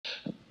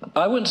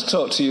I want to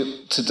talk to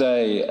you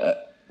today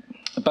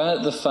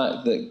about the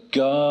fact that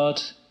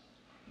God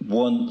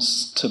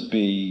wants to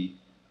be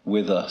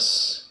with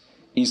us.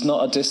 He's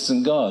not a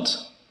distant God.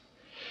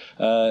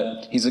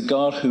 He's a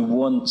God who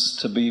wants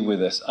to be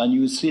with us. And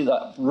you see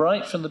that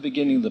right from the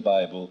beginning of the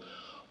Bible,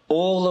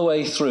 all the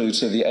way through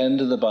to the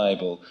end of the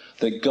Bible,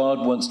 that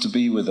God wants to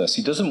be with us.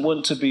 He doesn't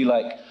want to be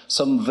like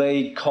some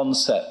vague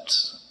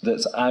concept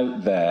that's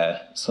out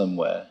there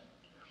somewhere.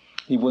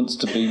 He wants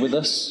to be with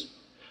us.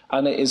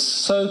 And it is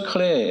so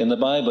clear in the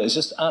Bible. It's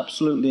just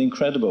absolutely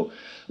incredible.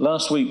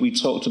 Last week we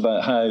talked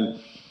about how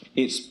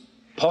it's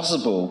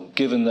possible,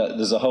 given that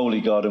there's a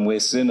holy God and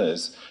we're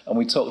sinners, and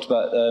we talked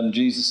about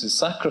Jesus'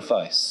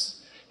 sacrifice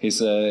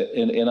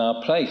in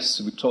our place.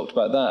 We talked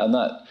about that, and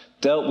that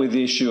dealt with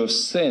the issue of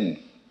sin,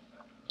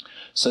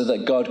 so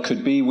that God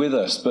could be with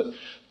us. But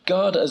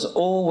God has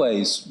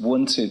always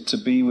wanted to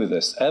be with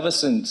us, ever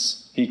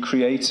since he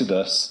created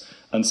us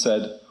and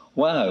said,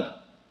 wow,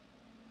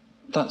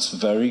 that's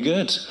very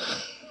good.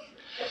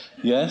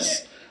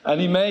 Yes? And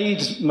he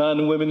made man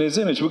and woman in his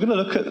image. We're going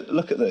to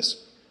look at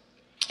this.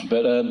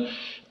 But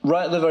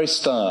right at the very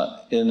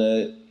start, in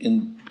the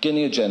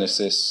beginning of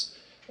Genesis,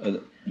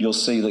 you'll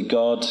see that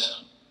God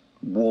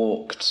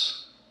walked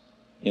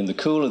in the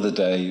cool of the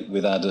day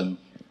with Adam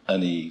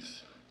and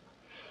Eve.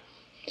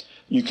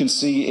 You can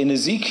see in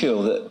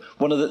Ezekiel that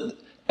one of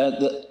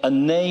a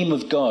name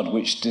of God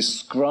which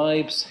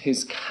describes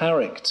his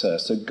character.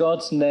 So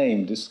God's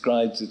name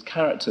describes his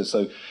character.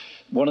 So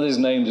one of his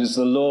names is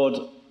the Lord,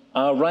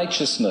 our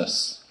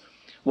righteousness.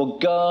 Well,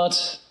 God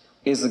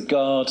is a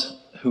God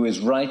who is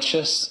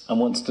righteous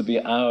and wants to be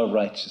our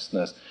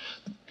righteousness.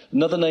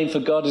 Another name for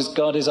God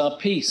is our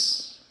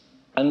peace.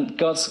 And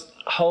God's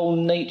whole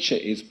nature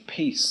is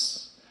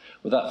peace,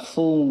 with that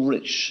full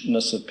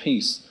richness of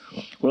peace.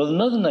 Well,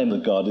 another name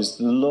of God is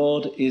the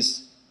Lord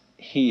is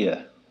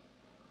here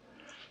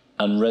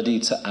and ready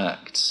to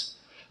act.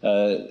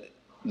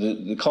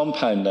 The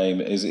compound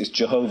name is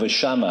Jehovah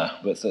Shammah,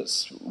 but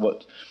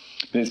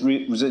it's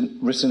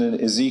written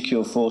in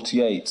Ezekiel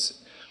 48,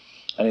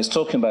 and it's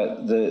talking about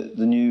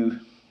a new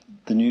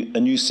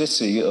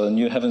city, or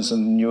new heavens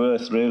and new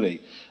earth,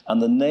 really.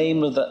 And the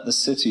name of the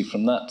city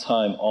from that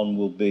time on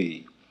will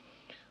be,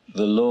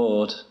 the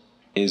Lord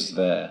is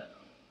there.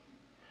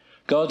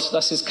 God,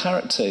 that's his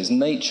character, his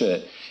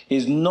nature,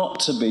 is not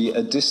to be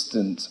a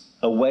distant,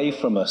 away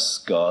from us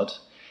God.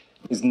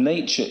 His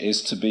nature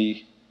is to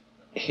be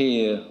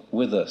here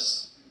with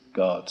us,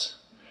 God.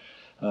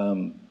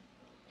 And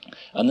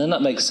then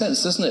that makes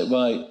sense, doesn't it?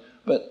 Why?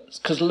 But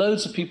because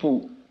loads of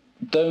people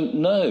don't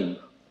know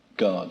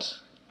God.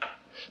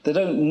 They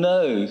don't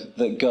know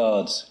that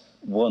God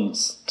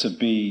wants to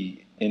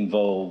be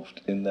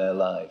involved in their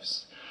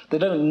lives. They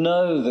don't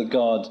know that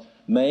God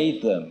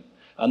made them.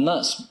 And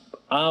that's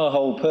our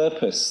whole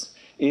purpose,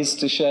 is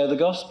to share the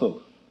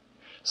gospel,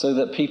 so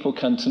that people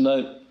can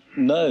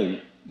know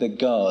that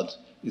God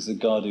is a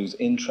God who's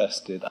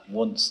interested and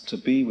wants to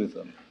be with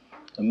them.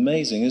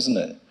 Amazing, isn't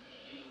it?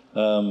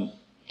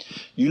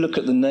 You look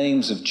at the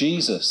names of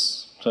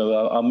Jesus.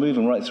 So I'm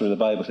moving right through the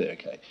Bible here,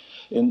 okay?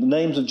 In the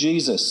names of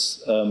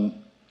Jesus, in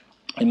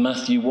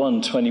Matthew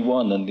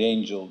 1:21, and the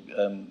angel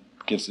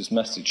gives this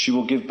message. She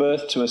will give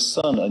birth to a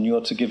son, and you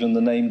are to give him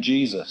the name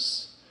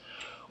Jesus.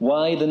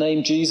 Why the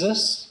name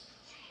Jesus?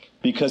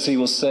 Because he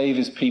will save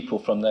his people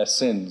from their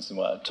sins. And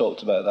I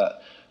talked about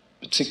that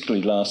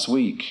particularly last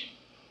week.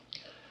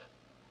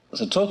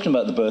 So talking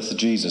about the birth of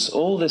Jesus,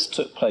 all this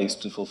took place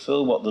to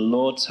fulfill what the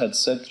Lord had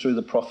said through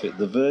the prophet.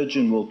 The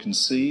virgin will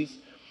conceive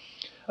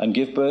and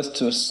give birth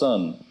to a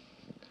son,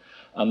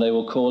 and they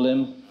will call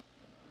him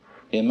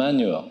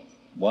Emmanuel.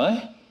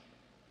 Why?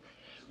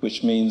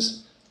 Which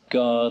means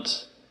God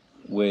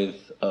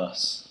with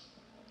us.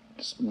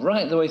 It's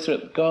right the way through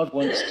it. God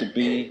wants to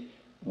be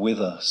with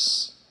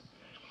us.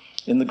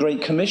 In the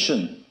Great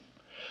Commission,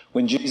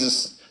 when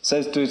Jesus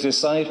says to his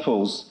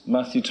disciples,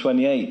 Matthew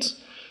 28,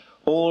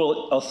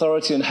 all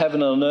authority in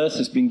heaven and on earth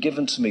has been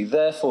given to me.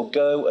 Therefore,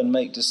 go and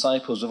make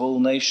disciples of all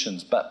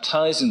nations,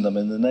 baptizing them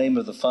in the name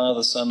of the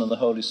Father, Son, and the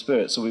Holy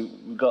Spirit. So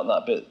we've got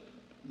that bit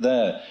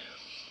there.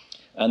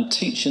 And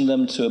teaching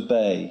them to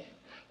obey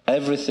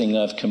everything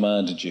I've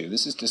commanded you.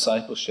 This is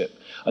discipleship.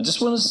 I just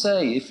want to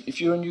say,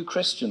 if you're a new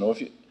Christian, or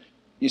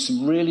it's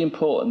really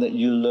important that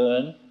you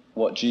learn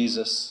what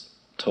Jesus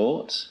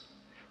taught.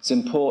 It's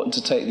important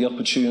to take the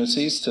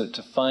opportunities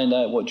to find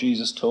out what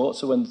Jesus taught.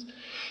 So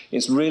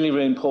it's really,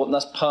 really important.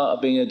 That's part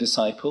of being a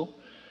disciple.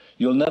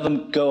 You'll never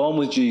go on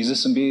with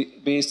Jesus and be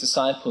his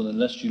disciple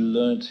unless you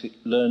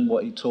learn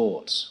what he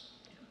taught.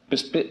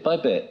 Just bit by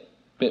bit.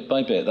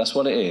 That's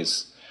what it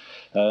is.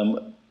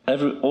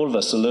 All of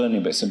us are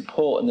learning, but it's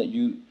important that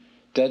you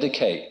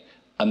dedicate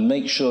and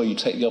make sure you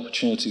take the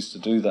opportunities to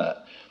do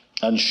that.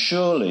 And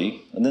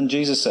surely, and then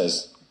Jesus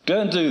says,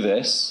 go and do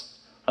this.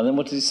 And then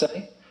what did he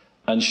say?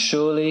 And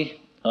surely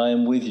I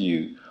am with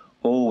you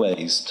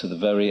always to the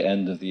very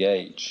end of the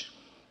age.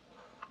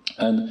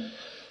 And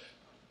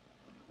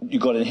you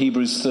got in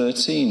Hebrews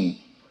 13,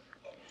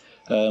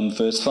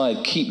 Verse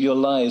 5, keep your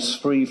lives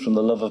free from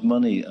the love of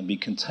money and be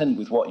content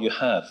with what you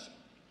have.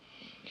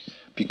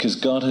 Because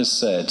God has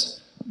said,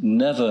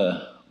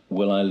 never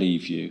will I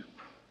leave you.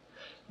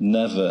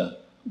 Never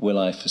will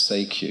I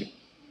forsake you.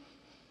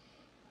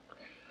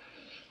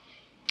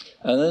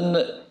 And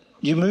then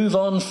you move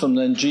on from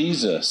then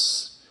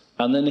Jesus,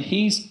 and then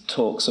he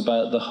talks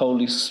about the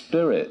Holy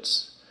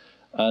Spirit.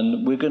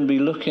 And we're going to be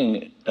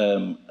looking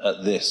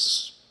at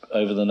this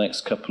over the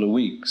next couple of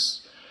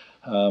weeks.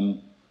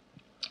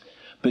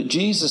 But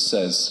Jesus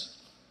says,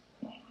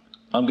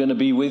 I'm going to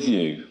be with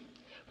you.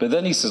 But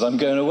then he says, I'm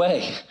going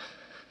away.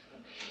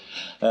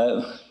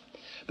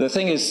 The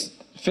thing is,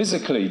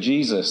 physically,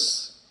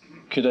 Jesus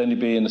could only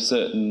be in a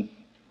certain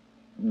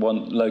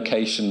one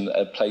location,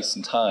 a place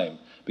and time.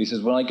 But he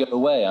says, when I go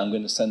away, I'm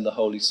going to send the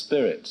Holy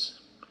Spirit,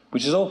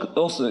 which is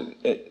also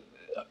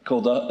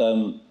called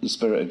the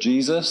Spirit of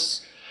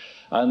Jesus.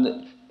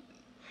 And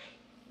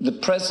the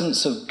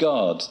presence of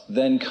God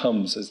then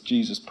comes as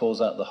Jesus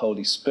pours out the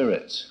Holy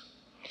Spirit.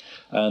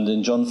 And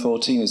in John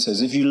 14 it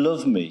says, if you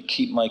love me,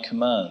 keep my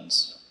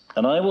commands.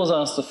 And I will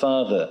ask the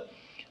Father,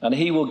 and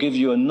he will give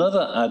you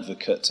another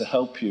advocate to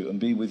help you and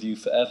be with you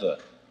forever.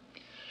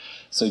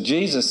 So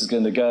Jesus is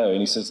going to go, and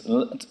he says,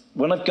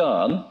 when I've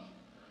gone,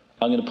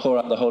 I'm going to pour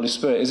out the Holy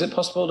Spirit. Is it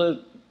possible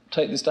to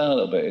take this down a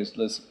little bit?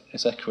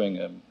 It's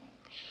echoing.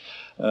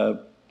 I'm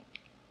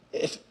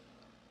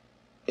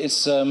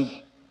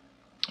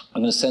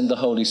going to send the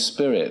Holy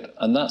Spirit,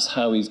 and that's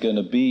how he's going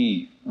to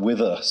be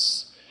with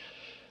us.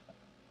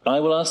 I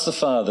will ask the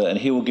Father, and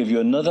he will give you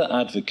another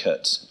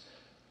advocate.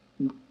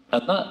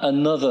 And that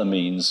another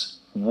means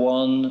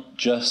one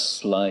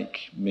just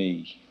like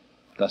me.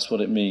 That's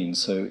what it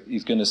means. So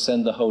he's going to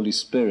send the Holy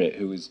Spirit,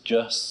 who is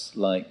just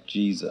like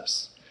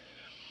Jesus.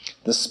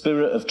 The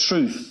Spirit of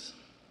truth.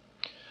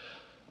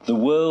 The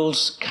world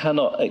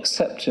cannot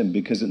accept him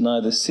because it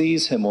neither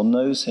sees him or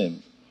knows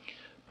him.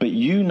 But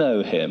you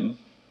know him,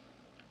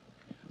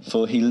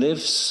 for he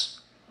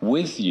lives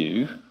with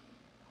you.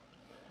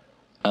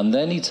 And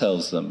then he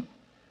tells them,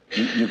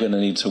 you're going to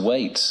need to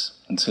wait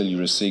until you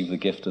receive the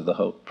gift of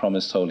the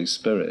promised Holy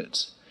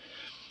Spirit.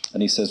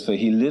 And he says, for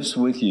he lives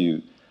with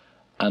you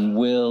and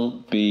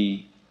will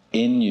be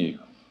in you.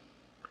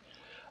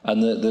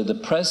 And the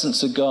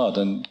presence of God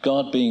and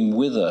God being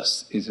with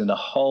us is in a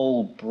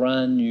whole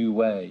brand new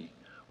way.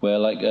 Where,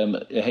 like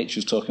H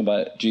was talking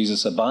about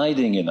Jesus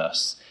abiding in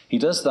us, he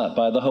does that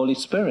by the Holy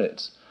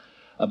Spirit.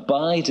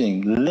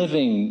 Abiding,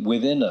 living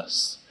within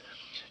us.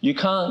 You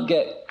can't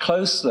get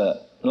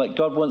closer. Like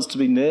God wants to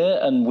be near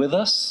and with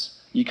us.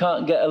 You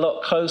can't get a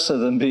lot closer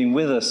than being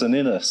with us and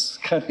in us.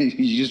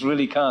 You just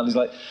really can't. It's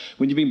like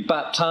when you've been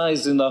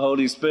baptized in the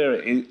Holy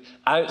Spirit,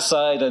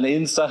 outside and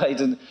inside,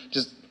 and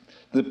just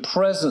the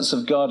presence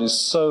of God is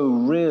so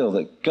real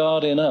that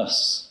God in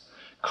us,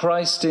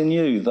 Christ in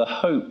you, the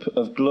hope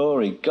of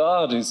glory.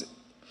 God is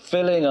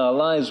filling our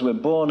lives. We're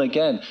born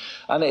again.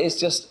 And it's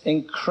just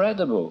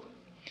incredible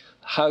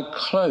how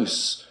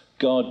close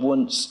God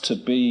wants to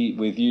be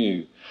with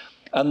you.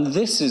 And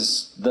this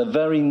is the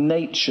very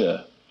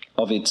nature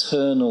of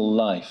eternal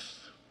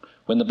life.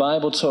 When the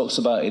Bible talks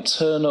about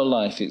eternal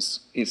life,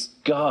 it's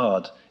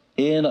God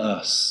in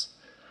us,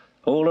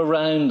 all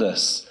around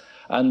us,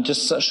 and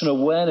just such an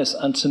awareness.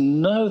 And to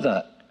know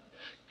that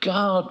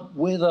God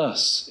with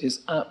us is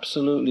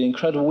absolutely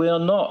incredible. We are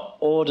not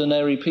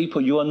ordinary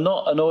people. You are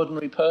not an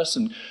ordinary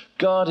person.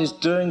 God is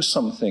doing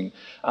something,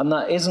 and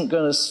that isn't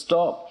going to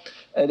stop.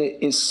 And it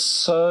is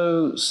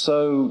so,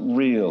 so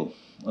real.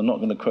 I'm not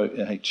going to quote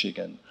H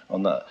again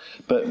on that.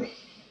 But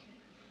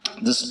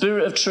the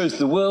Spirit of truth,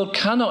 the world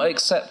cannot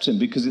accept him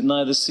because it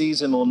neither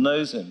sees him or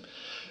knows him.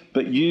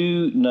 But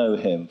you know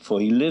him, for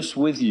he lives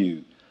with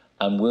you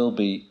and will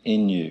be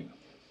in you.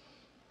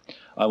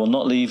 I will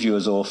not leave you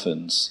as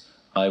orphans.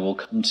 I will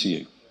come to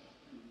you.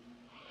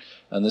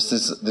 And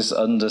this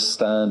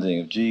understanding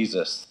of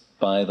Jesus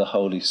by the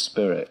Holy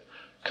Spirit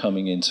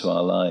coming into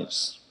our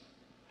lives.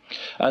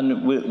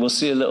 And we'll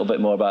see a little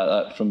bit more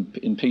about that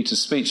in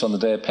Peter's speech on the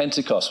day of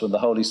Pentecost when the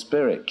Holy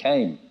Spirit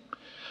came.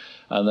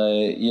 And,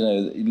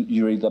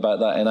 you read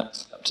about that in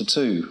Acts chapter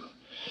 2.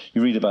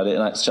 You read about it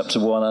in Acts chapter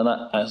 1 and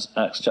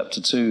Acts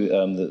chapter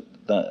 2,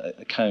 that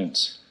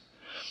account.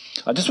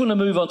 I just want to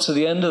move on to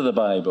the end of the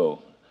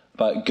Bible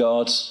about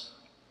God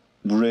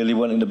really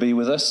wanting to be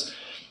with us.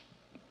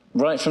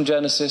 Right from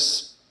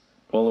Genesis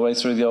all the way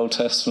through the Old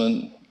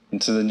Testament,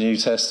 into the New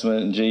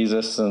Testament and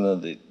Jesus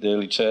and the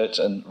early church,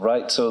 and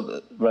right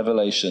till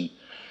Revelation,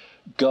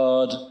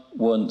 God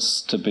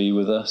wants to be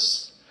with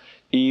us,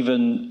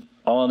 even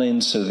on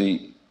into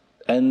the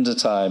end of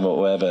time or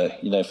whatever,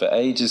 for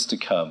ages to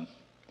come.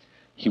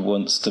 He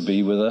wants to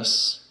be with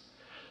us,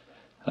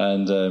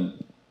 and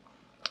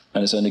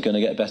it's only going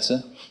to get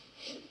better.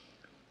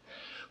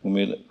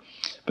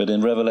 But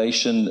in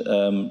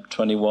Revelation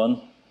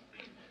 21,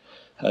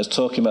 I was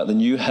talking about the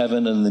new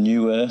heaven and the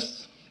new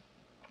earth.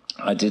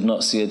 I did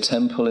not see a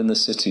temple in the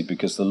city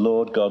because the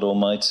Lord God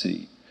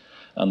Almighty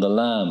and the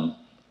Lamb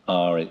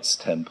are its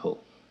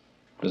temple.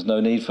 There's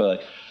no need for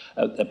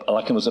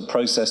like it was a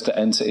process to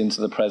enter into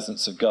the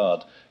presence of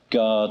God.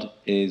 God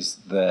is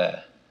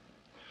there.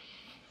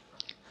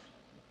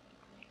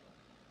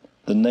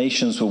 The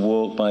nations will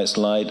walk by its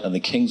light, and the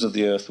kings of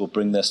the earth will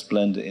bring their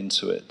splendor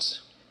into it.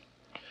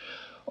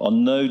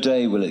 On no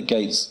day will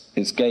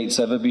its gates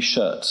ever be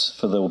shut,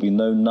 for there will be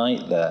no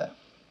night there.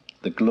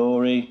 The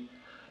glory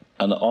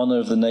and honor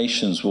of the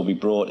nations will be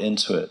brought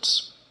into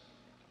it.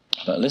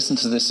 Now listen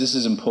to this. This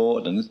is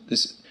important.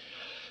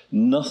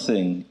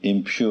 Nothing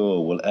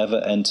impure will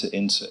ever enter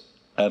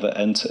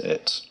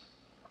it,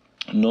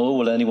 nor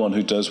will anyone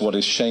who does what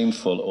is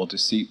shameful or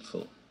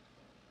deceitful.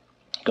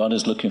 God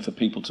is looking for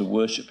people to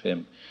worship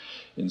him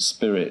in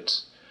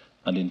spirit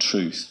and in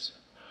truth,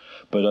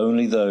 but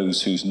only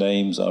those whose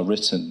names are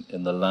written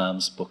in the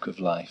Lamb's book of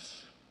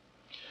life.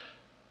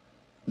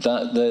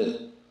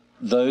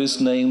 Those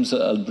names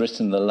that are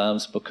written in the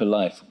Lamb's book of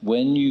life,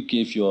 when you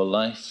give your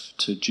life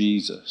to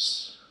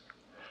Jesus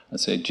and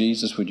say,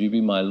 Jesus, would you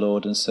be my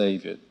Lord and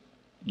Saviour?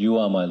 You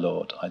are my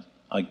Lord.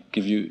 I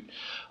give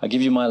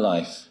you my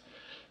life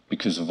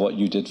because of what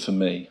you did for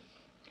me.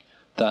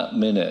 That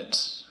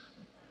minute,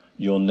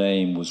 your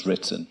name was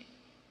written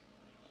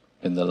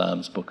in the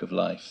Lamb's book of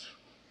life.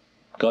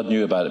 God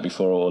knew about it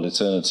before all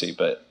eternity,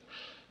 but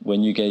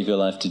when you gave your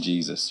life to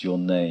Jesus, your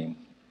name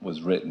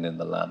was written in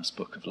the Lamb's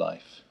book of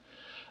life.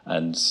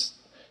 And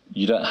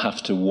you don't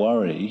have to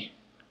worry,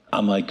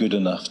 am I good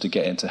enough to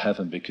get into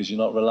heaven? Because you're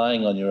not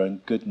relying on your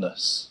own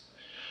goodness.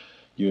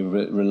 You're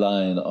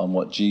relying on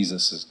what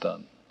Jesus has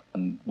done.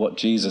 And what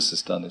Jesus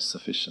has done is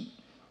sufficient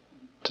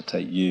to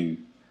take you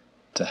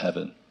to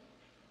heaven.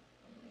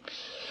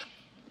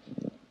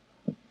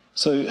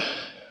 So,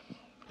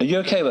 are you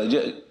okay with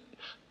it?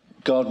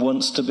 God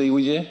wants to be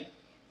with you?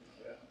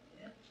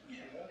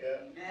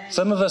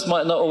 Some of us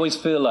might not always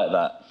feel like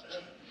that.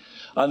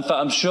 In fact,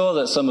 I'm sure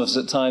that some of us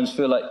at times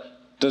feel like,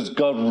 does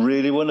God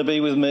really want to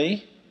be with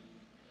me?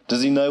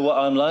 Does he know what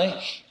I'm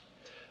like?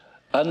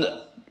 And,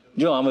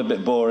 I'm a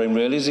bit boring,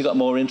 really. Has he got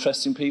more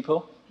interesting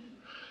people?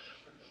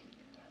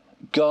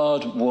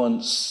 God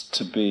wants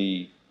to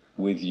be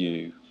with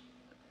you,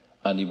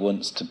 and he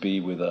wants to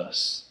be with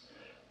us.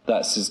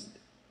 It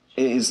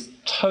is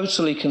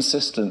totally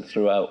consistent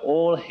throughout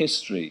all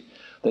history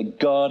that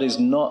God is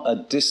not a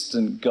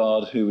distant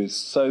God who is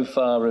so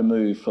far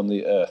removed from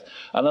the earth.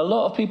 And a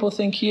lot of people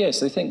think he is.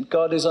 They think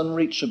God is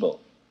unreachable.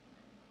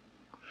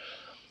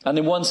 And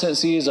in one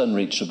sense, he is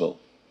unreachable.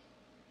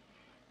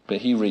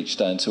 But he reached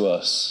down to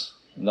us.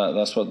 And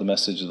that's what the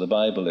message of the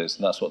Bible is.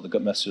 And that's what the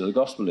message of the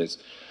gospel is.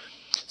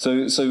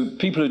 So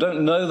people who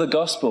don't know the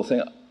gospel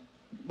think,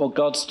 well,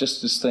 God's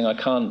just this thing I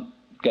can't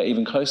get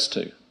even close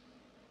to.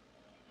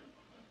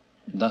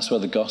 And that's where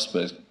the gospel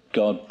is.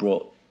 God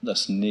brought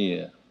us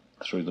near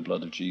through the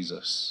blood of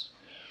Jesus.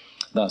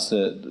 That's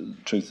the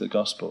truth of the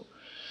gospel.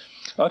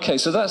 Okay,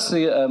 so that's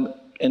the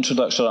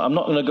introduction. I'm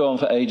not going to go on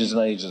for ages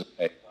and ages.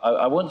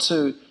 I want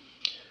to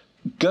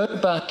go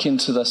back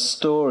into the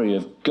story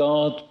of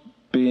God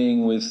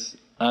being with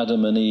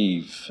Adam and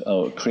Eve,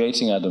 or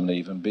creating Adam and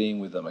Eve and being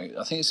with them. I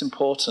think it's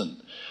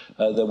important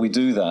that we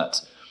do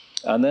that.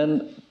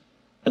 And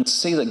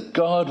see that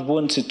God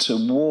wanted to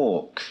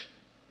walk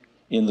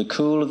in the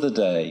cool of the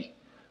day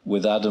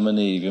with Adam and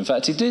Eve. In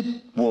fact, he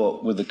did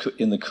walk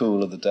in the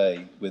cool of the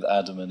day with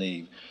Adam and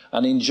Eve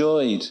and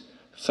enjoyed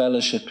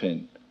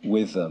fellowshipping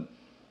with them.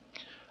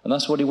 And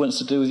that's what he wants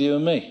to do with you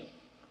and me.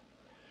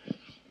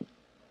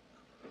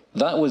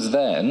 That was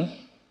then.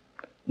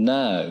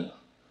 Now,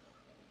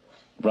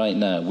 right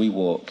now, we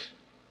walk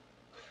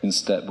in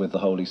step with the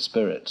Holy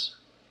Spirit.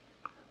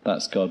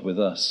 That's God with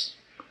us.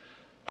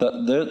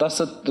 That's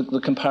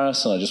the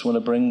comparison I just want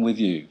to bring with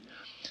you.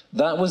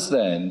 That was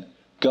then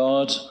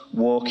God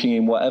walking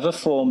in whatever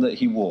form that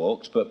he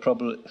walked, but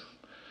probably,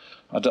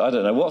 I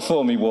don't know what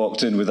form he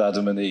walked in with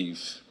Adam and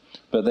Eve,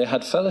 but they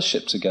had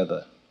fellowship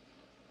together.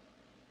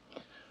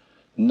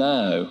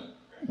 Now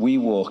we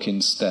walk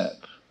in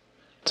step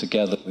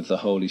together with the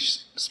Holy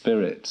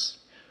Spirit.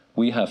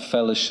 We have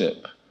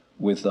fellowship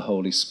with the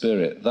Holy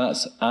Spirit.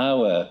 That's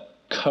our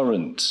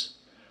current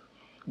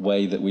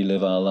way that we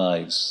live our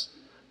lives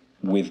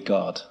with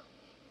God.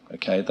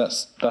 Okay,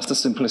 that's the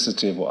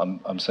simplicity of what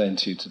I'm saying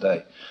to you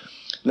today.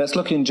 Let's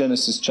look in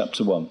Genesis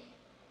chapter 1.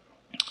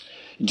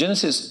 In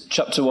Genesis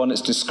chapter 1,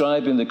 it's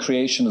describing the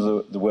creation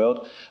of the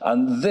world.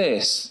 And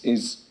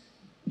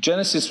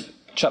Genesis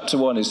chapter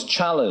 1 is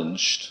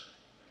challenged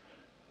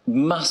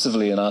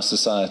massively in our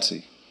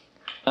society.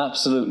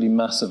 Absolutely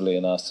massively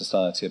in our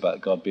society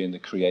about God being the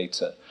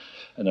creator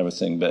and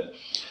everything. But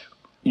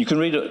you can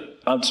read it.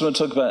 I'm just going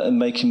to talk about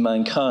making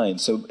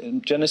mankind. So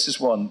in Genesis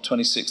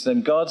 1:26,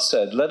 then God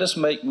said, let us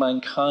make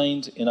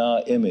mankind in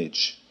our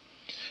image,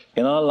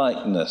 in our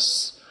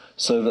likeness,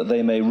 so that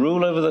they may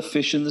rule over the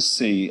fish in the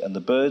sea and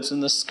the birds in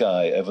the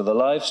sky, over the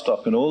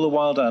livestock and all the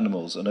wild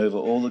animals, and over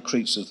all the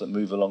creatures that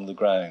move along the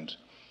ground.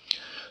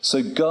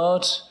 So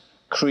God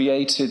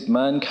created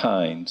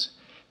mankind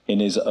in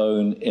his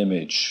own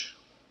image.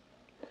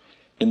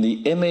 In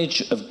the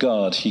image of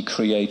God, he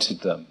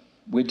created them.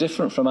 We're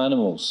different from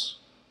animals.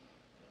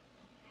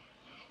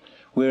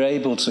 We're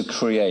able to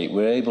create.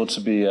 We're able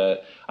to be...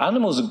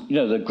 animals,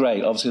 they're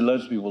great. Obviously,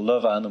 loads of people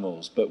love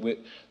animals, but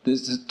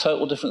there's a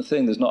total different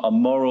thing. There's not a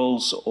moral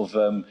sort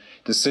of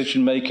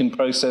decision-making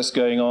process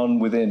going on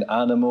within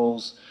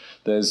animals.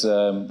 There's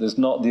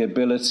not the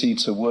ability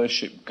to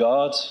worship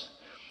God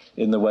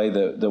in the way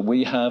that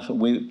we have.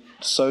 We're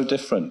so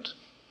different.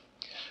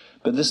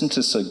 But listen to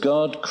this. So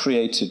God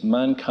created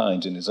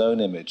mankind in his own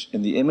image.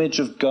 In the image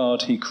of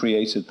God, he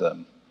created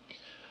them.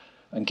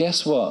 And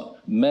guess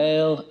what?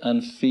 Male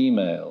and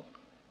female,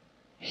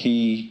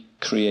 he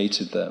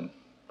created them.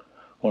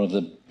 One of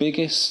the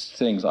biggest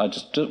things, I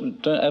just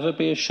don't ever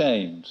be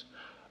ashamed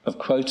of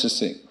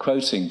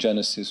quoting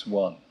Genesis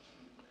 1.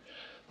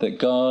 That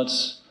God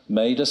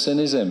made us in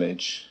his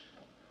image,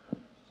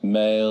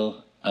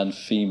 male and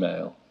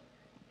female,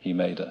 he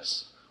made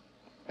us.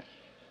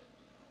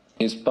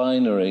 It's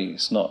binary,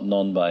 it's not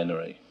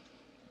non-binary,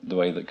 the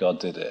way that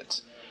God did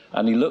it.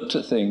 And he looked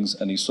at things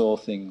and he saw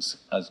things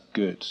as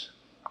good.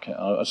 Okay,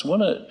 I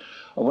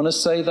want to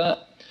say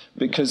that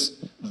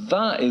because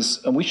that is,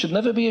 and we should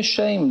never be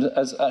ashamed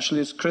as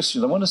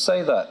Christians. I want to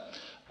say that.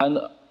 And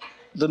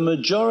the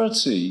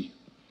majority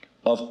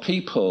of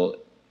people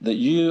that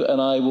you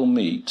and I will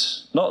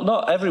meet,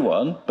 not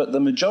everyone, but the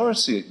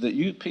majority that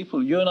you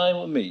and I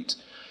will meet,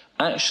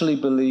 actually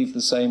believe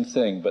the same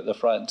thing, but they're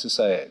frightened to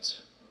say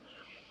it.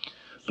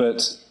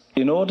 But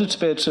in order to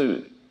be able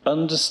to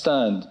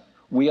understand,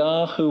 we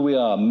are who we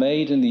are,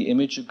 made in the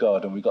image of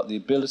God, and we've got the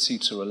ability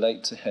to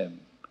relate to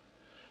him.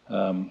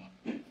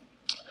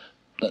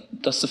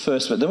 That's the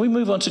first bit. Then we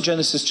move on to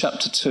Genesis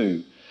chapter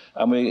 2.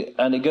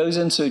 And it goes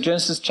into,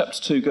 Genesis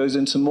chapter 2 goes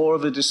into more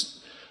of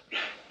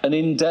an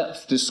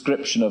in-depth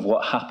description of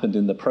what happened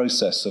in the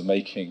process of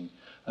making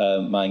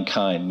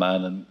mankind,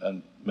 men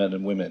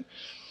and women.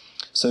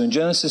 So in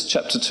Genesis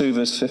chapter 2,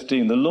 verse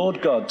 15, the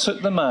Lord God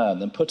took the man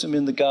and put him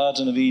in the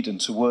Garden of Eden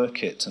to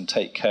work it and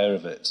take care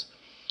of it.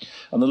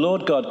 And the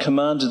Lord God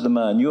commanded the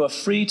man, you are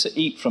free to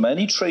eat from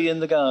any tree in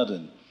the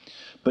garden,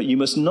 but you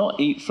must not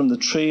eat from the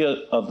tree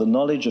of the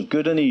knowledge of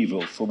good and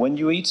evil, for when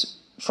you eat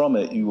from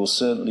it, you will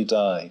certainly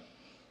die.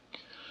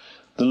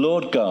 The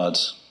Lord God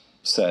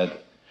said,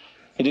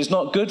 it is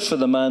not good for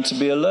the man to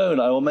be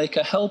alone. I will make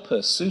a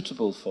helper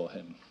suitable for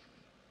him.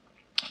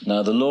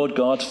 Now the Lord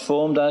God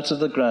formed out of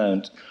the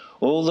ground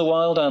all the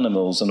wild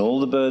animals and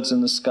all the birds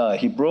in the sky.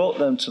 He brought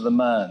them to the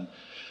man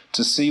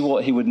to see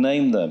what he would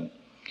name them.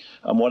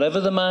 And whatever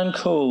the man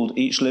called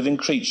each living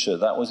creature,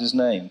 that was his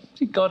name.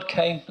 See, God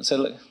came and said,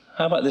 look,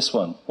 how about this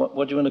one?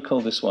 What do you want to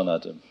call this one,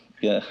 Adam?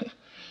 Yeah.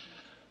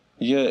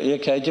 You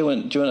okay? Do you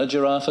want a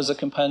giraffe as a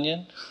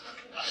companion?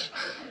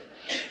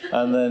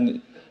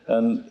 And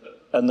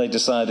they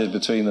decided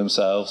between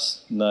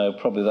themselves, no,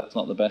 probably that's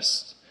not the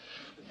best.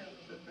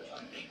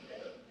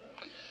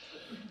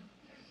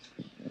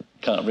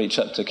 Can't reach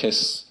up to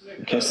kiss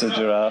the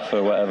giraffe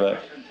or whatever.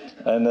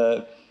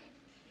 And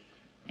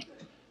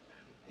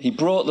he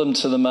brought them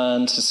to the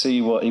man to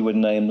see what he would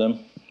name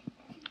them.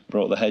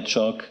 Brought the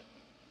hedgehog.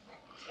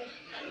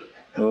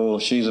 Oh,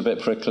 she's a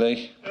bit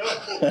prickly.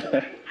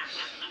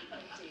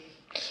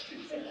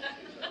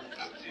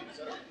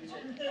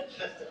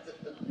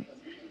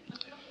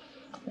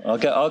 I'll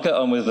get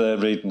on with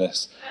reading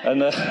this.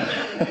 And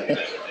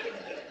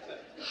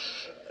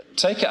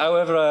take it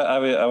however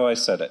how I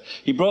said it.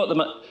 He brought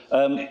them.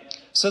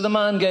 So the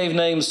man gave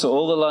names to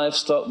all the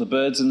livestock, the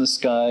birds in the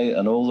sky,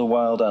 and all the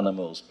wild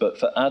animals. But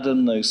for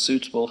Adam, no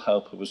suitable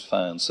helper was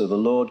found. So the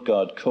Lord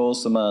God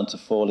caused the man to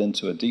fall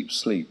into a deep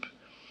sleep.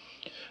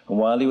 And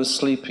while he was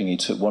sleeping, he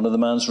took one of the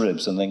man's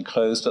ribs and then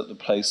closed up the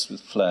place with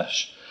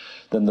flesh.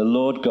 Then the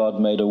Lord God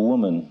made a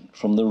woman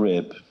from the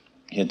rib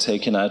he had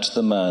taken out of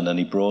the man, and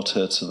he brought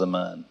her to the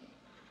man.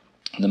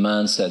 And the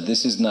man said,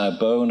 this is now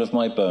bone of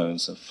my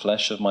bones and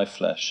flesh of my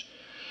flesh.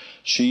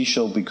 She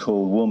shall be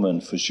called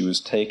woman, for she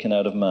was taken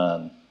out of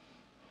man.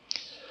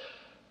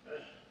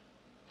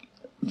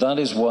 That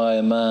is why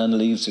a man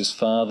leaves his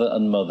father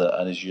and mother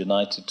and is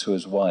united to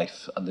his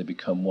wife, and they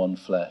become one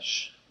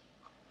flesh.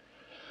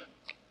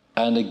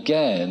 And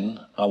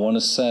again, I want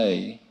to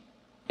say,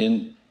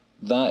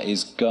 that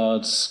is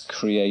God's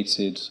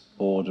created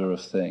order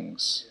of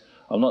things.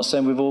 I'm not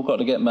saying we've all got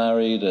to get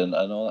married and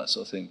all that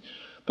sort of thing,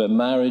 but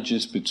marriage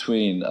is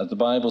between, as the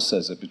Bible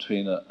says it,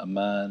 between a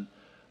man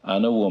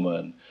and a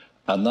woman,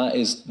 and that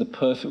is the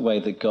perfect way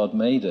that God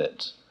made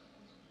it.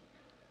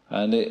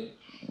 And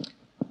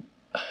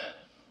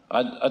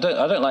I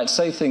don't like to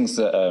say things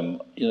that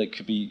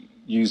could be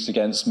used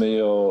against me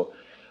or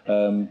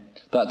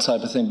that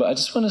type of thing, but I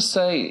just want to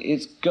say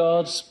it's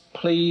God's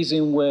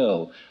pleasing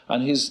will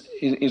and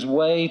his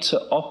way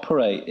to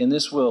operate in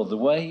this world. The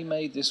way he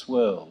made this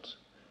world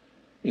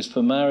is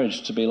for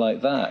marriage to be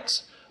like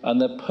that,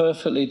 and they're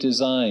perfectly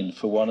designed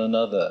for one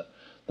another,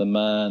 the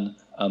man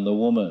and the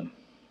woman.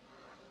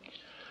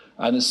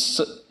 And this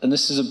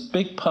is a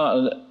big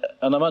part,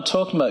 and I'm not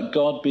talking about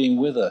God being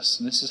with us,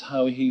 and this is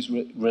how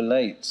he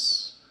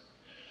relates.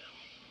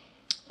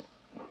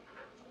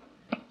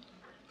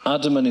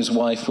 Adam and his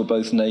wife were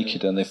both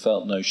naked and they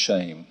felt no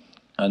shame.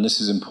 And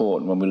this is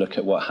important when we look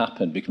at what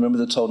happened. Because remember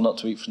they're told not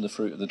to eat from the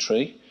fruit of the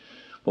tree?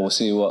 Well, we'll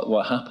see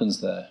what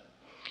happens there.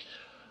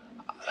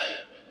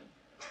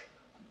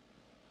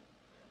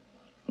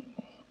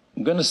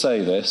 I'm going to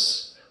say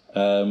this.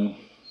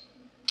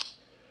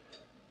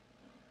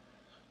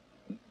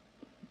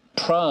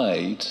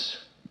 Pride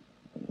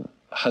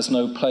has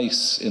no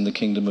place in the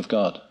kingdom of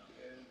God.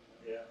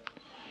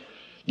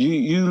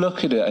 You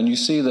look at it and you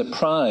see that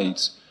pride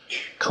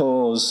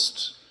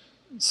caused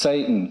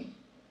Satan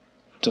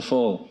to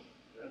fall.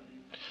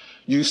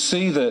 You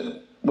see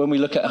that when we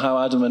look at how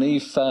Adam and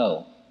Eve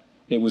fell,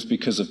 it was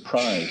because of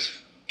pride.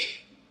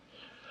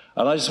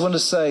 And I just want to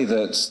say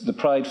that the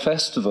Pride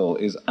Festival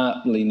is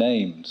aptly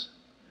named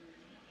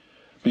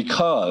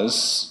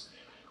because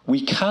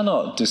we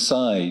cannot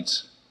decide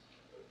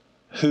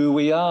who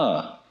we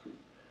are.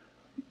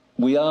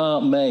 We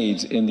are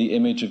made in the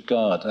image of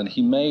God, and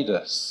he made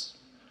us,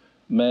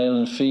 male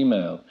and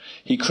female.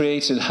 He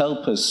created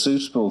helpers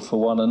suitable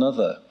for one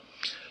another.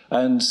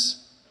 And,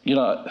 you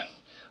know,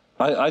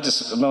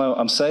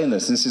 I'm saying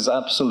this is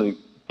absolute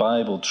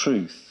Bible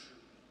truth.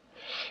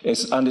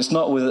 It's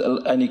not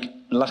with any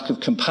lack of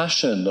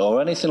compassion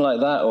or anything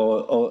like that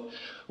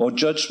or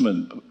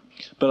judgment.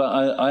 But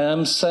I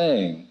am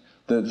saying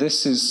that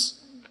this is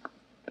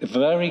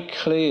very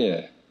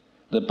clear.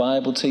 The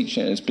Bible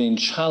teaching is being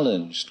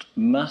challenged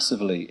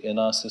massively in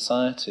our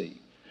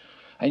society.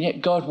 And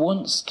yet God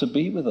wants to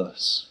be with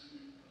us.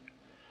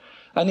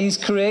 And he's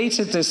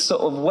created this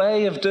sort of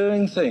way of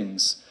doing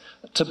things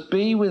to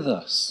be with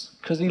us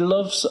because he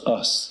loves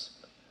us,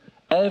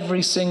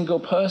 every single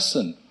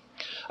person.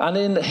 And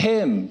in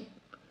him,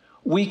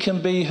 we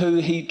can be who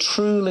he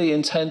truly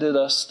intended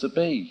us to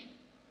be.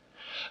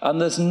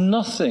 And there's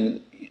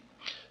nothing...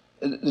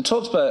 It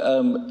talks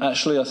about,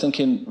 actually, I think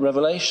in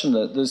Revelation,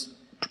 that there's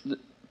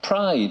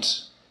pride.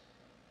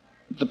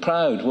 The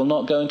proud will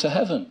not go into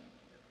heaven.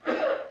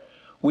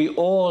 We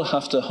all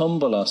have to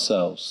humble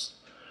ourselves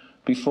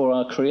before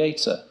our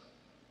Creator.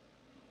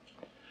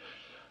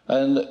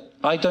 And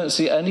I don't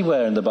see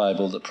anywhere in the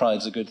Bible that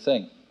pride's a good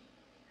thing.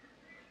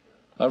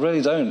 I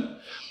really don't.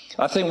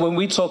 I think when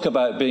we talk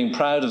about being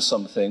proud of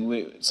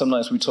something,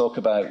 sometimes we talk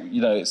about,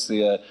 it's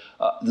the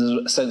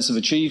sense of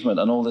achievement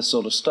and all this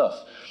sort of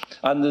stuff.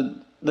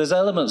 And there's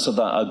elements of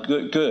that are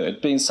good,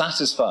 being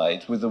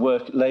satisfied with the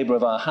labour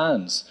of our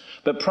hands.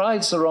 But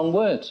pride's the wrong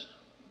word.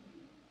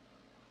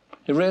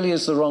 It really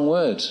is the wrong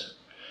word.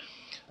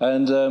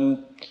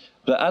 And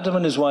but Adam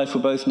and his wife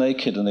were both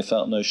naked and they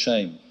felt no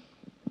shame.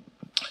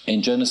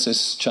 In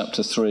Genesis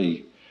chapter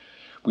 3,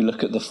 we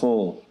look at the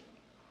fall.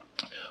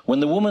 When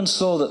the woman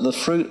saw that the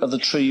fruit of the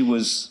tree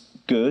was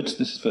good,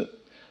 this is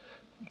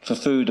for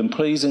food and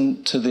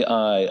pleasing to the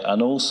eye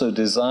and also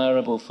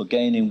desirable for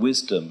gaining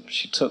wisdom,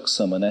 she took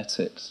some and ate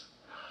it.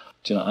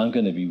 Do you know, I'm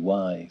going to be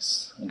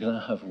wise. I'm going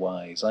to have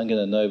wise. I'm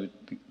going to know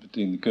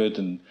between the good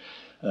and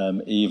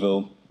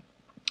evil.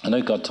 I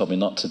know God told me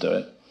not to do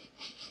it,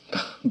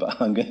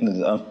 but I'm going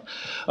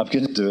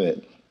to do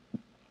it.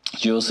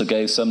 She also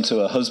gave some to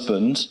her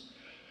husband,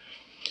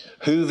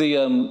 who the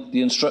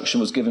instruction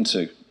was given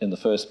to in the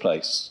first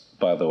place,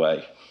 by the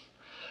way.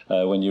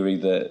 When you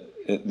read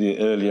the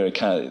earlier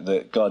account,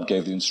 that God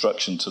gave the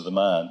instruction to the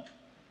man.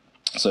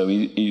 So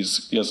he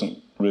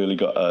hasn't really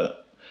got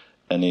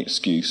any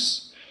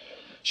excuse.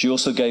 She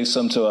also gave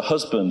some to her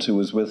husband who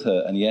was with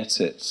her, and he ate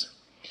it.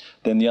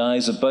 Then the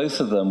eyes of both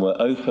of them were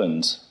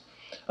opened,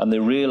 and they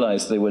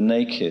realized they were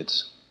naked.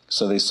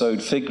 So they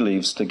sewed fig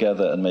leaves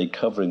together and made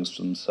coverings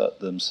for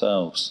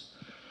themselves.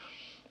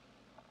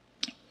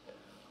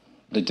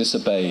 They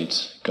disobeyed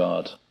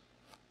God.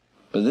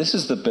 But this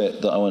is the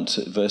bit that I want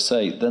to, verse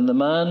 8. Then the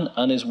man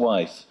and his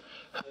wife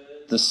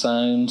heard the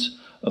sound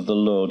of the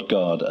Lord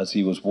God as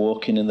he was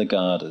walking in the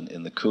garden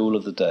in the cool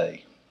of the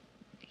day.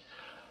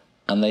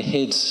 And they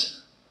hid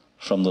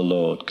from the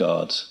Lord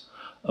God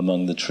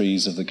among the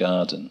trees of the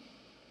garden.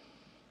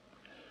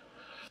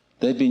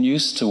 They'd been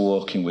used to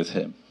walking with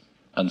him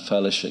and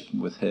fellowship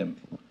with him.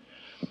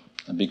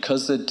 And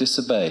because they'd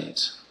disobeyed,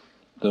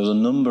 there was a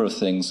number of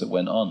things that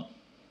went on.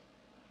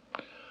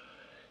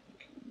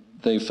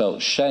 They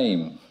felt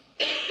shame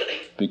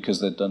because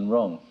they'd done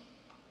wrong.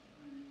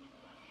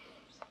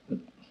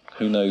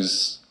 Who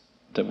knows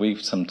that we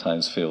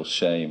sometimes feel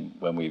shame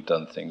when we've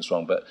done things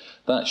wrong, but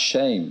that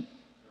shame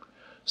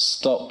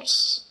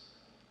stopped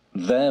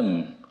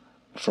them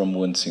from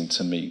wanting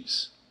to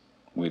meet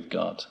with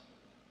God.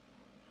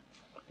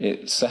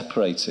 It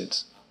separated,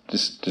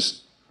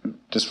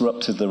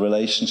 disrupted the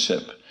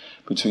relationship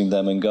between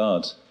them and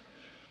God.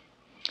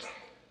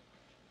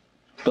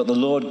 But the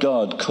Lord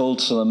God called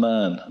to the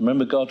man.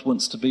 Remember, God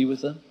wants to be with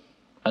them,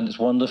 and it's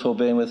wonderful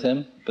being with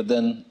him. But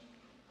then,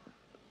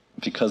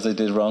 because they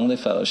did wrong, they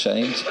felt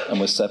ashamed and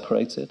were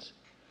separated.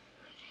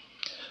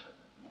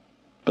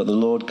 But the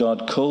Lord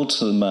God called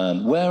to the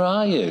man, "Where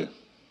are you?"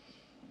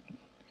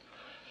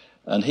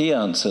 And he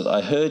answered,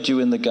 "I heard you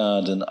in the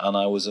garden, and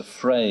I was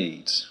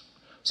afraid."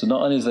 So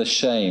not only is there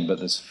shame, but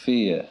there's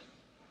fear.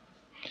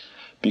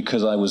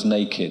 Because I was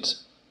naked,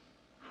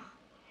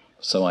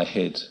 so I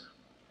hid.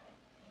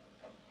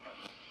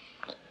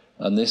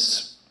 And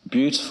this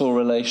beautiful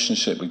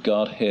relationship with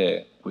God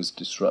here was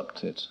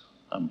disrupted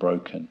and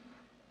broken.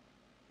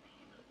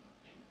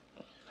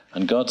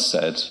 And God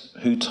said,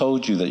 "Who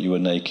told you that you were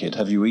naked?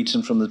 Have you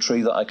eaten from the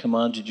tree that I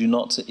commanded you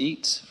not to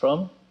eat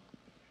from?"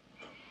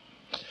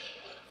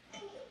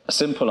 A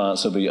simple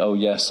answer would be, "Oh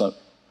yes,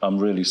 I'm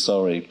really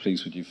sorry.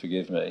 Please would you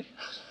forgive me?"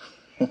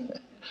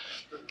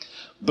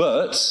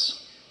 But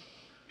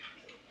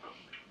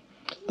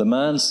the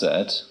man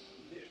said,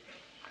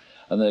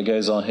 and then it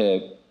goes on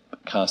here,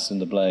 casting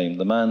the blame.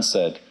 The man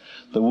said,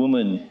 "The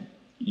woman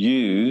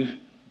you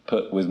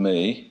put with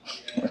me,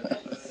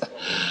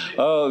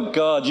 oh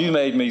God, you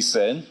made me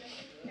sin.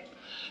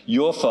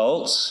 Your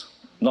fault,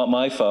 not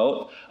my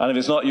fault. And if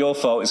it's not your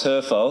fault, it's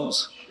her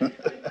fault."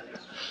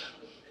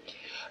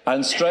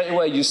 And straight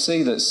away you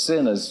see that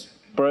sin has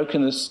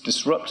broken this,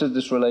 disrupted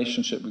this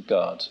relationship with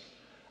God,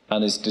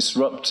 and has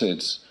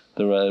disrupted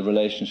the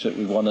relationship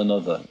with one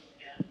another.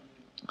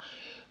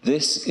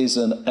 This is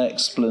an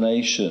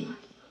explanation,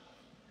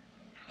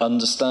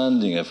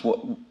 understanding of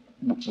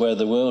where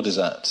the world is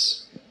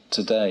at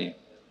today.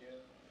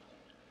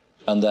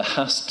 And there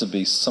has to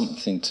be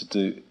something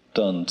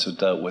done to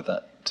deal with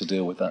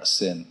that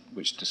sin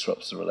which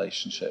disrupts the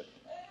relationship.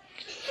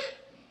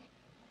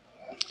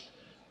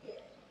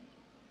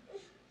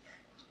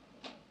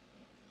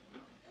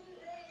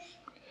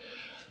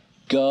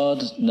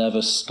 God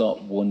never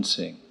stopped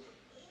wanting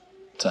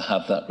to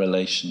have that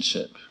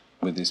relationship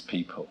with his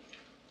people.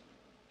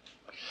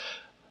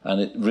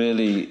 And it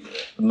really,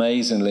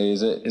 amazingly,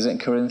 is it in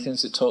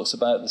Corinthians, it talks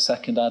about the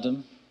second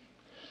Adam.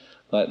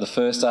 Like the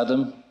first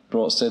Adam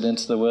brought sin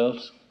into the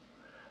world.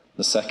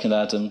 The second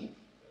Adam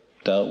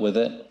dealt with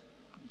it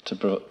to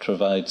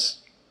provide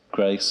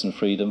grace and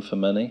freedom for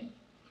many.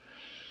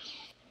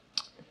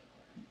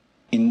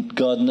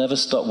 God never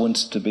stopped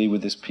wanting to be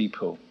with his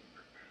people.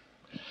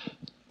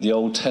 The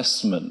Old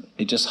Testament,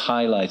 it just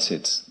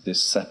highlighted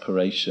this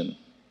separation,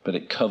 but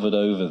it covered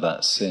over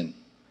that sin.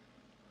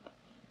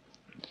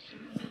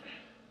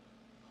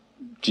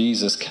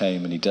 Jesus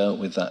came and he dealt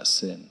with that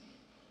sin.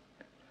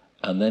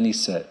 And then he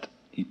said,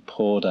 he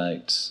poured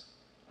out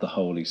the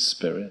Holy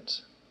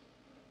Spirit.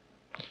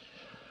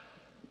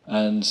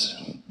 And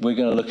we're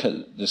going to look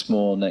at this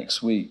more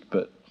next week,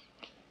 but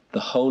the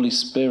Holy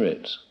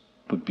Spirit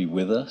would be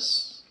with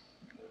us,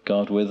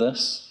 God with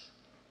us,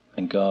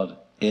 and God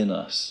in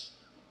us,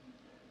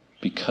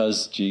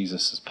 because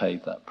Jesus has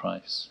paid that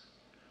price.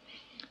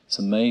 It's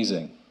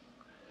amazing.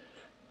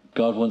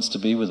 God wants to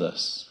be with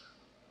us.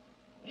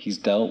 He's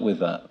dealt with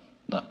that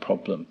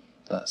problem,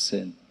 that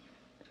sin.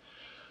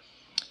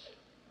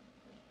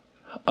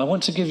 I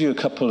want to give you a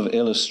couple of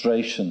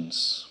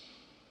illustrations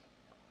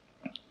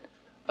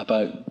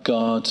about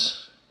God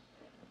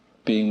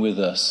being with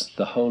us,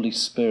 the Holy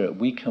Spirit.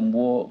 We can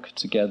walk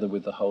together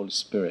with the Holy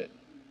Spirit.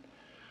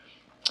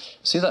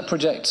 See that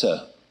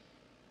projector?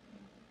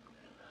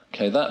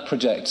 Okay, that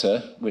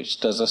projector, which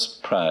does us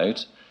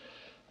proud,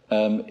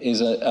 is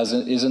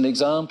an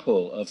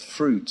example of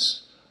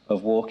fruit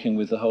of walking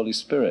with the Holy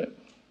Spirit.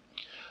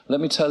 Let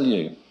me tell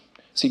you,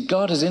 see,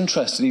 God is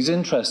interested. He's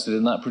interested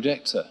in that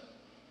projector.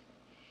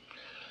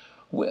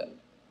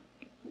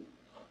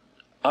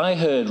 I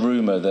heard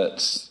rumour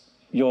that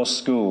your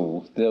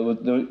school,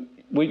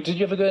 did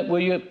you ever go? Were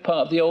you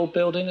part of the old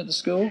building at the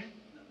school?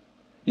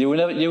 You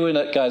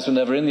guys were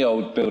never in the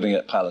old building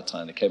at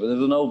Palatine, okay? But there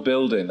was an old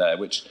building there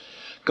which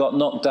got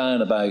knocked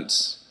down about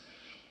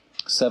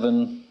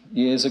 7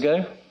 years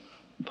ago,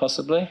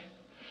 possibly.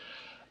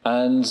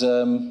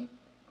 And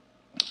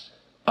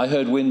I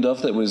heard wind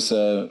of that was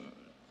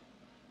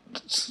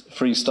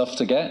free stuff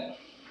to get.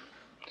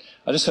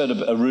 I just heard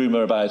a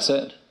rumour about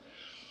it.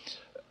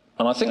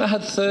 And I think I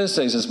had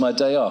Thursdays as my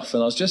day off,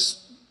 and I was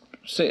just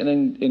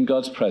sitting in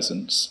God's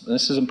presence. And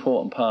this is an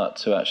important part,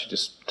 to actually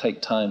just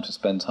take time to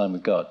spend time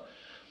with God.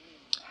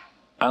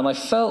 And I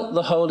felt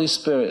the Holy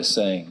Spirit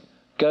saying,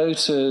 go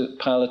to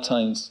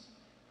Palatine's,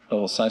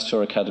 or South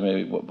Shore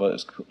Academy, what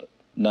it's called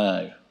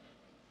now.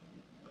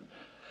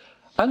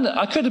 And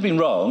I could have been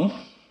wrong,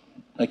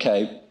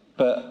 okay,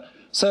 but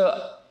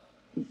so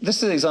this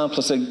is an example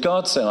of saying,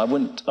 God saying, I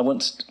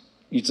want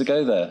you to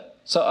go there.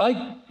 So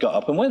I got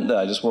up and went there.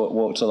 I just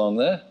walked along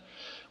there.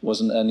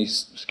 Wasn't any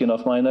skin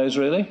off my nose,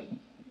 really.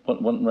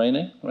 Wasn't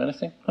raining or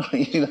anything,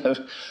 you know.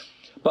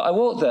 But I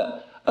walked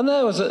there, and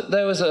there was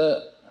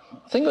a,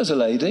 I think it was a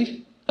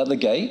lady at the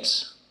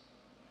gate.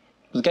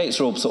 The gates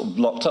are all sort of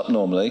locked up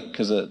normally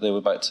because they were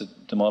about to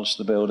demolish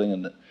the building,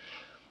 and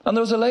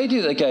there was a lady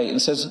at the gate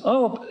and says,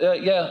 "Oh,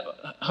 yeah,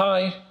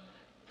 hi,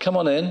 come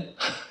on in."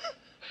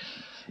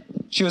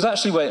 She was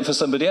actually waiting for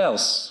somebody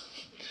else,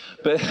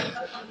 but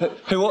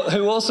who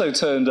also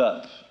turned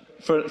up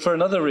for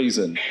another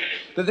reason.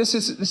 But this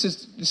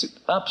is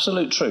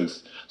absolute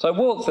truth. So I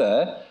walked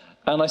there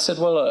and I said,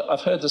 "Well,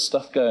 I've heard this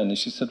stuff going." And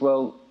she said,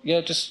 "Well, yeah,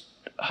 just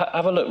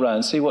have a look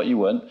round, see what you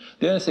want.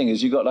 The only thing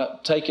is you've got to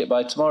take it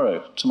by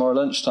tomorrow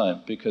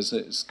lunchtime, because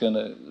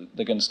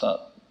they're gonna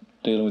start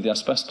dealing with the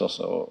asbestos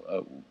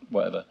or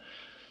whatever."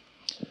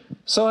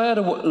 So I had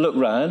a look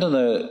round,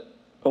 and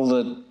all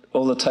the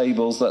all the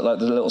tables, like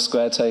the little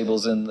square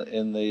tables in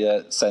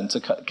the centre,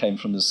 came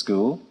from the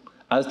school.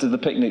 As did the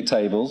picnic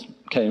tables,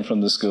 came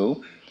from the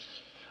school.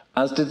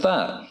 As did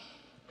that.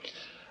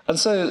 And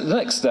so the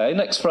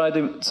next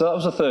Friday, so that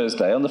was a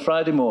Thursday. On the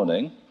Friday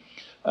morning,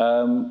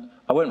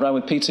 I went round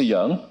with Peter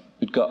Young,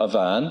 who'd got a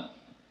van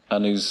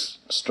and who's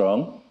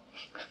strong.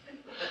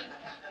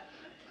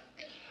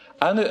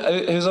 And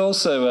who's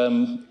also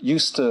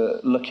used to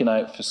looking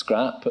out for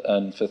scrap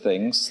and for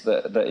things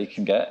that he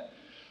can get.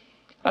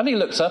 And he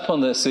looked up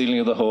on the ceiling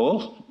of the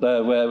hall,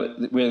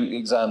 where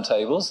exam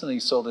tables, and he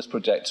saw this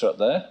projector up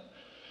there.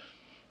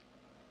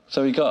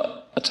 So he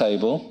got a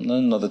table, and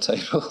another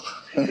table,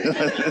 and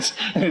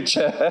a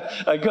chair.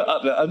 I got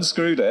up there,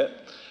 unscrewed it,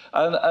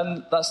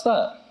 and that's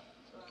that.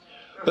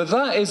 But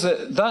that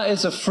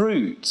is a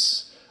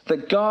fruit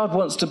that God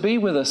wants to be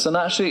with us. And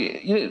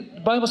actually, the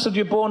Bible said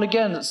you're born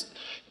again.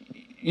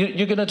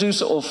 You're going to do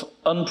sort of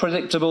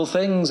unpredictable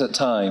things at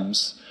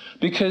times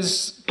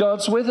because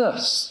God's with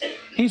us.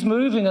 He's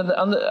moving,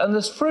 and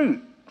there's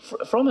fruit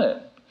from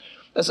it.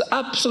 That's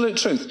absolute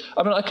truth.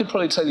 I mean, I could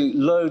probably tell you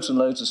loads and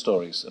loads of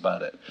stories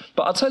about it.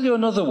 But I'll tell you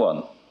another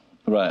one.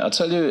 Right, I'll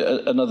tell you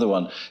another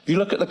one. If you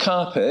look at the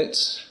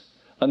carpet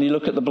and you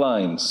look at the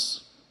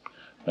blinds.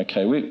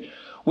 Okay,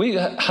 we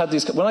had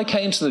these... When I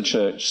came to the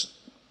church,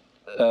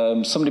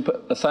 somebody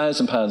put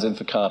 £1,000 in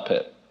for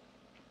carpet.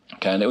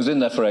 Okay, and it was in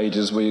there for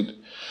ages. This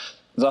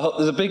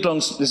is a big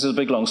long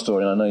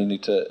story, and I know you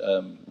need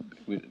to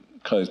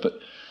close, but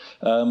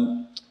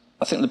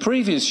I think the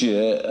previous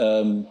year,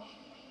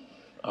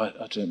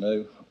 I don't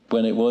know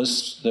when it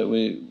was that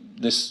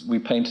we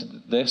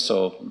painted this,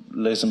 or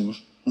Liz and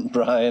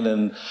Brian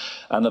and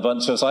a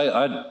bunch of us.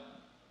 I had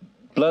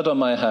blood on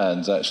my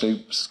hands,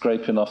 actually,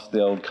 scraping off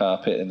the old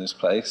carpet in this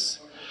place,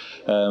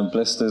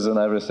 blisters and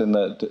everything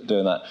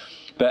doing that.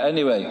 But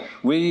anyway,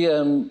 we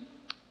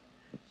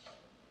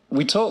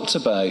talked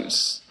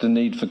about the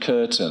need for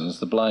curtains.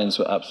 The blinds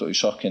were absolutely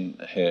shocking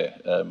here.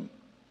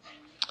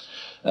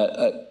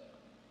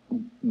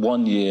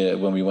 One year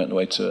when we went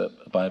away to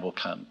a Bible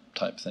camp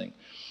type thing.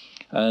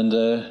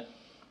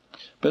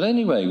 But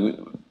anyway,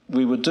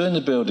 we were doing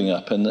the building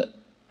up,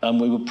 and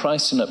we were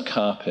pricing up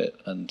carpet,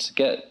 and to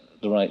get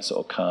the right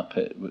sort of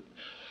carpet,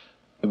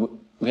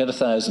 we had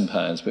 £1,000,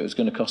 but it was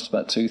going to cost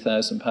about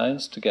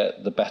 £2,000 to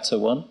get the better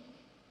one.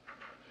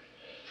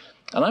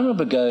 And I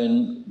remember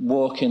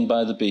walking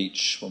by the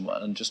beach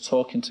and just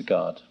talking to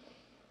God.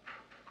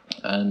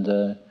 And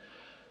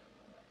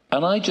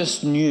I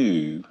just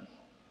knew,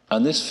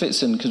 and this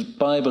fits in, because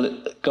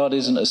God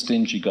isn't a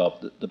stingy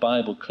God. The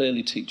Bible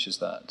clearly teaches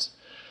that.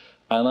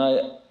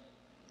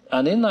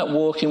 And in that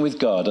walking with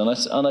God, and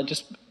I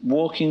just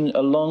walking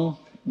along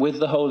with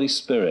the Holy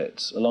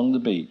Spirit along the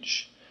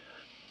beach,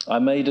 I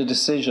made a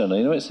decision.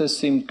 You know, it says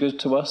seemed good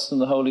to us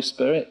and the Holy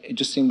Spirit. It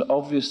just seemed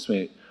obvious to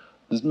me.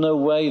 There's no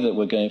way that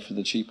we're going for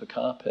the cheaper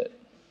carpet.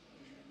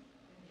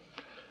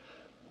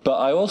 But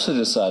I also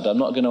decided I'm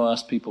not going to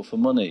ask people for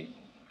money,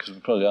 because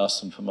we'll probably ask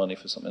them for money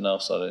for something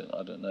else. I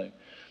don't know.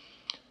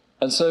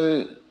 And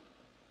so,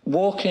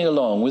 walking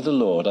along with the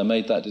Lord, I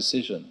made that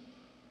decision.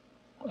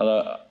 And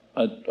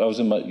I was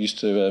in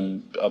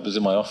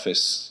my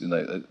office, you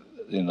know,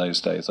 in those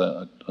days.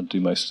 I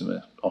do most of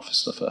my office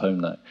stuff at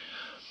home now.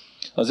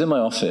 I was in my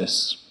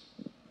office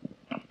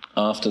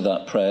after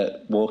that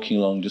prayer, walking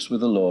along just with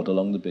the Lord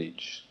along the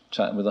beach,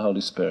 chatting with the Holy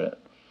Spirit.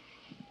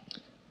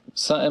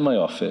 Sat in my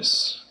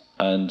office,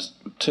 and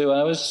 2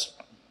 hours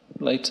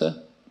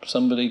later,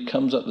 somebody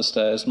comes up the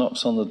stairs,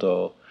 knocks on the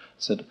door,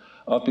 said,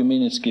 I've been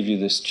meaning to give you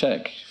this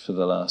cheque for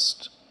the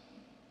last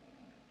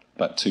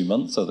about 2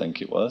 months, I think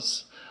it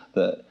was.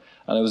 And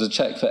it was a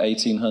cheque for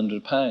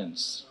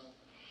 £1,800.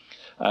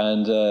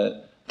 And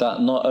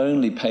that not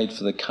only paid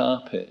for the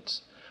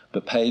carpet,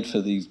 but paid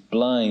for these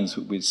blinds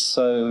that we'd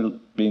so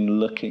been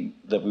looking,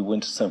 that we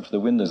wanted something for the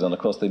windows, and of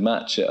course they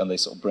match it and they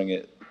sort of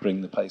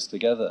bring the place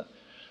together.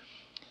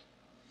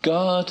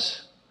 God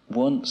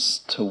wants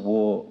to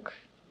walk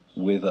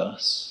with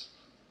us.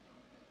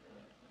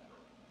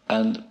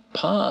 And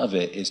part of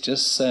it is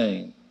just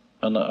saying,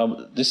 and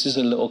this is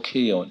a little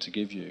key I want to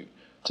give you,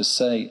 to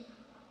say,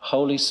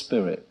 Holy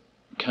Spirit,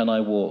 can I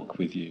walk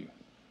with you?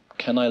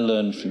 Can I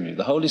learn from you?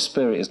 The Holy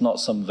Spirit is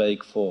not some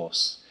vague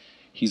force.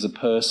 He's a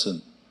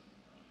person.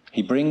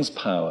 He brings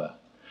power,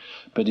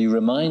 but he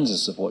reminds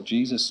us of what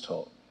Jesus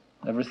taught,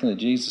 everything that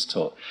Jesus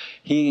taught.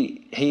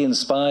 He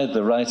inspired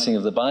the writing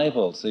of the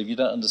Bible, so if you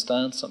don't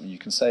understand something, you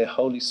can say,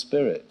 Holy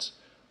Spirit,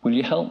 will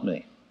you help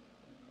me?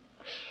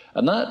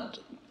 And that,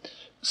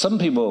 some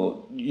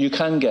people, you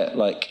can get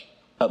like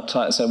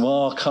uptight and say,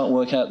 well, I can't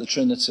work out the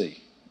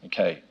Trinity.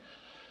 Okay.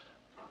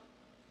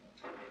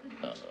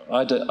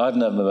 I've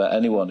never met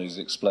anyone who's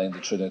explained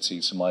the Trinity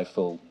to my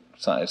full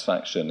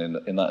satisfaction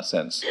in that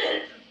sense.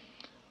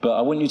 But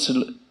I want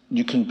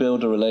you can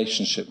build a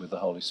relationship with the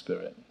Holy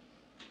Spirit.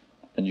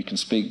 And you can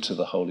speak to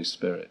the Holy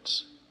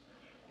Spirit.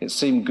 It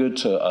seemed good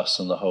to us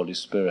and the Holy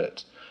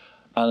Spirit.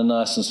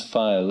 Ananias and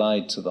Sapphira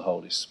lied to the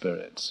Holy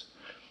Spirit.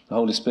 The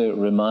Holy Spirit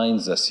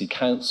reminds us, he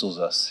counsels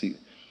us,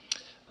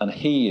 and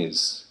he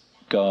is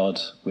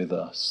God with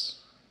us.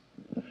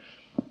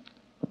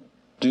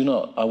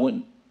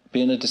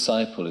 Being a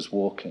disciple is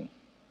walking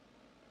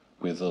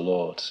with the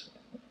Lord.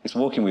 It's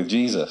walking with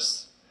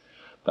Jesus.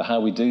 But how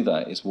we do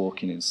that is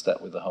walking in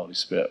step with the Holy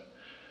Spirit.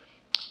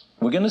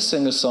 We're going to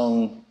sing a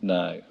song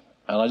now.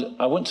 And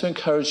I want to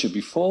encourage you,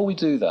 before we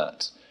do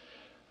that,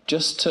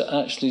 just to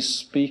actually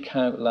speak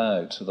out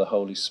loud to the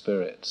Holy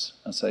Spirit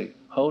and say,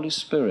 Holy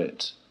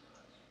Spirit,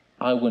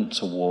 I want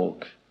to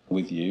walk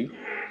with you.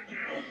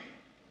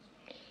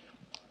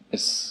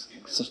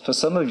 For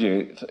some of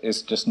you,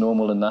 it's just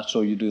normal and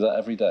natural. You do that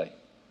every day.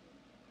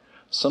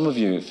 Some of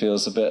you, it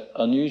feels a bit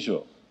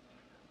unusual.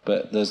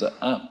 But there's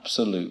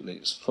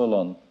it's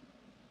full-on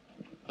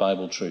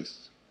Bible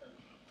truth.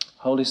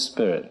 Holy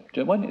Spirit,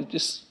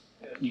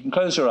 you can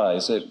close your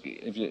eyes if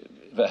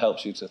it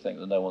helps you to think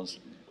that no one's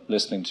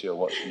listening to you or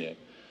watching you.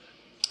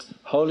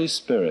 Holy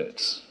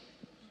Spirit,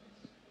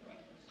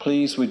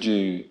 please would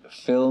you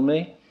fill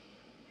me?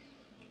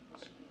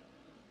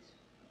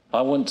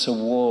 I want to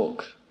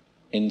walk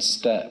in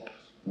step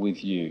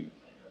with you.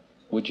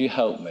 Would you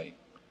help me?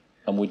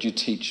 And would you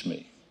teach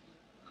me?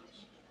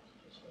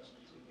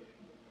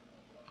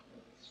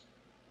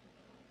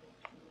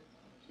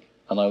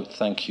 And I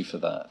thank you for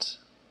that.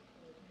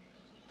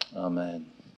 Amen.